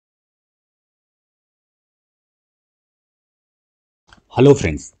Hello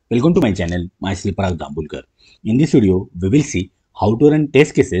friends, welcome to my channel, myself Parag Dambulkar. In this video, we will see how to run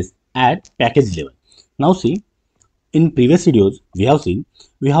test cases at package level. Now see, in previous videos, we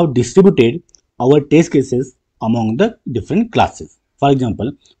have distributed our test cases among the different classes. For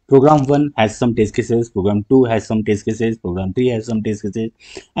example, program 1 has some test cases, program 2 has some test cases, program 3 has some test cases,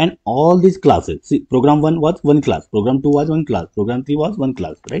 and all these classes. See, program 1 was one class, program 2 was one class, program 3 was one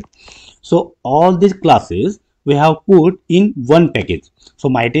class, right? So all these classes we have put in one package. So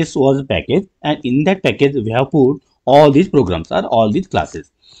my test was a package, and in that package we have put all these programs or all these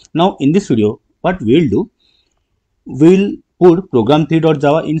classes. Now in this video, what we'll do, we'll put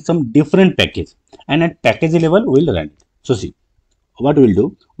program3.java in some different package, and at package level we'll run it. So see, what we'll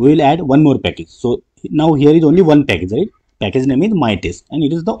do, we'll add one more package. So now here is only one package, right? Package name is my test, and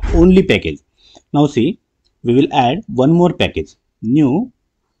it is the only package. Now see, we will add one more package, new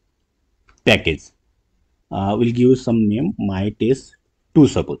package. We'll give some name, my test 2,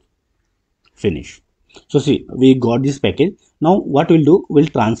 suppose. Finish. So see, we got this package. Now what we'll do, we'll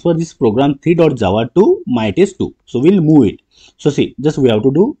transfer this program 3.java to my test 2. So we'll move it. So see, just we have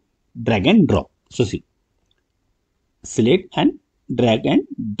to do drag and drop. So see, select and drag and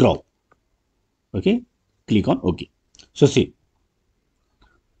drop. Okay, click on OK. So see,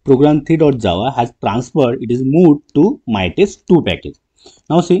 program 3.java has transferred, it is moved to my test 2 package.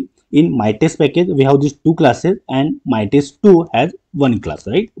 Now see, in my test package we have these two classes, and my test 2 has one class,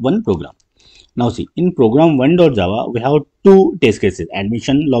 right? One program. Now see, in program 1.java we have two test cases,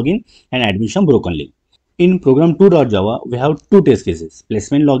 admission login and admission broken link. In program 2.java we have two test cases,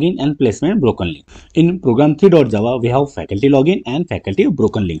 placement login and placement broken link. In program 3.java we have faculty login and faculty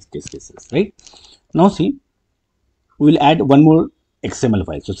broken link test cases, right? Now see, we will add one more XML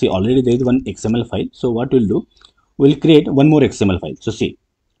file. So see, already there is one XML file. So what we'll do, we'll create one more XML file. So see,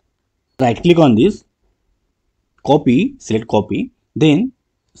 right click on this, copy, select copy, then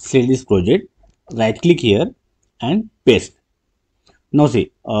select this project, right click here and paste. Now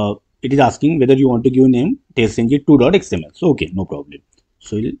see, it is asking whether you want to give name TestNG2.xml. So okay, no problem.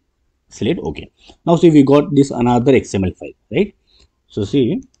 So we'll select OK. Now see, we got this another XML file, right? So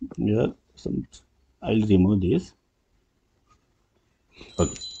see, here some, I'll remove this.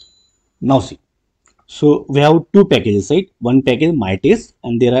 Okay. Now see, so we have two packages, right? One package my test,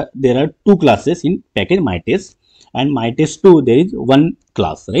 and there are two classes in package my test, and my test 2 there is one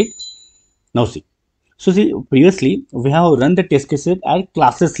class, right? Now see, so see, previously we have run the test cases at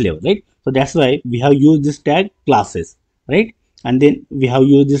classes level, right? So that's why we have used this tag classes, right? And then we have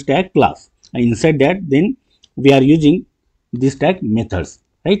used this tag class, and inside that then we are using this tag methods,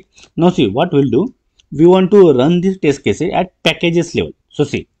 right? Now see, what we'll do, we want to run this test cases at packages level. So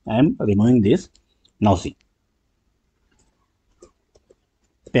see, I am removing this. Now see,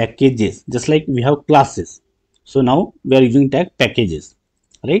 packages, just like we have classes. So now we are using tag packages,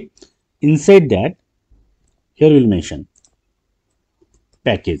 right? Inside that, here we will mention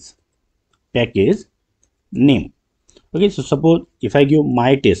package name. Okay, so suppose if I give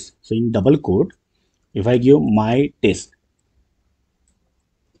my test, so in double quote, if I give my test.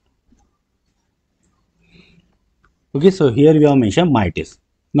 Okay, so here we have mentioned my test.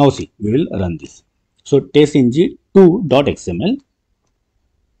 Now see, we will run this. So TestNG2.xml.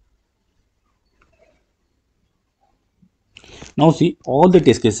 Now see, all the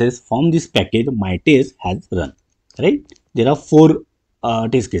test cases from this package my test has run, right? There are four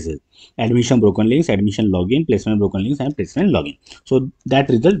test cases: admission broken links, admission login, placement broken links, and placement login. So that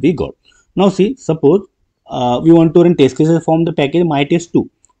result we got. Now see, suppose we want to run test cases from the package my test 2.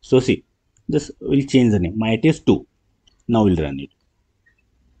 So see, just we'll change the name, my test 2. Now we'll run it.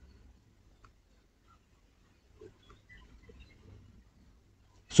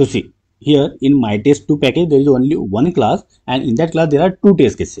 So see, here in my test 2 package there is only one class, and in that class there are two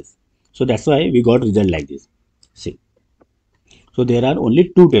test cases. So that's why we got result like this. See, so there are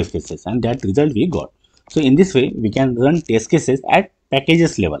only two test cases, and that result we got. So in this way we can run test cases at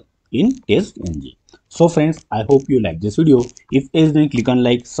packages level in TestNG. So friends, I hope you like this video. If yes, then click on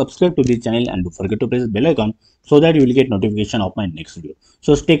like, subscribe to this channel, and don't forget to press the bell icon so that you will get notification of my next video.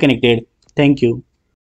 So stay connected. Thank you.